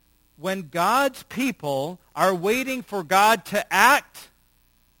when God's people are waiting for God to act,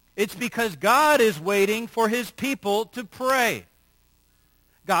 it's because God is waiting for his people to pray.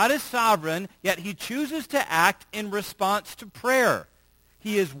 God is sovereign, yet he chooses to act in response to prayer.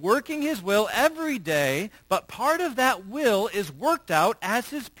 He is working his will every day, but part of that will is worked out as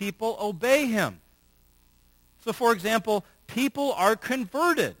his people obey him. So, for example, people are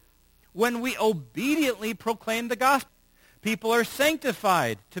converted when we obediently proclaim the gospel. People are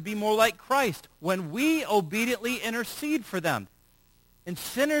sanctified to be more like Christ when we obediently intercede for them. And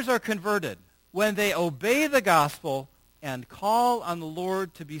sinners are converted when they obey the gospel and call on the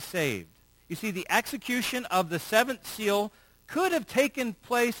Lord to be saved. You see, the execution of the seventh seal could have taken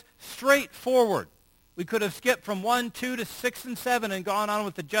place straightforward. We could have skipped from 1, 2 to 6 and 7 and gone on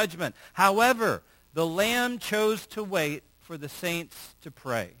with the judgment. However, the Lamb chose to wait for the saints to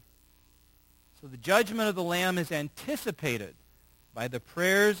pray. So the judgment of the Lamb is anticipated by the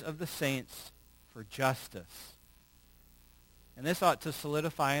prayers of the saints for justice. And this ought to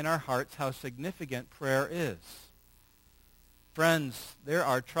solidify in our hearts how significant prayer is. Friends, there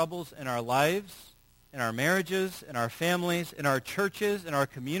are troubles in our lives, in our marriages, in our families, in our churches, in our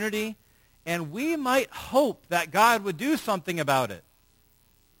community, and we might hope that God would do something about it.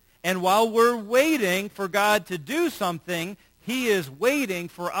 And while we're waiting for God to do something, he is waiting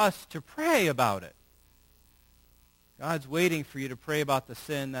for us to pray about it. God's waiting for you to pray about the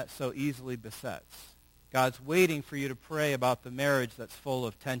sin that so easily besets. God's waiting for you to pray about the marriage that's full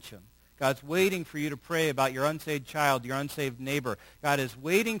of tension. God's waiting for you to pray about your unsaved child, your unsaved neighbor. God is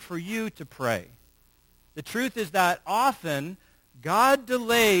waiting for you to pray. The truth is that often God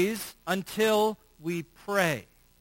delays until we pray.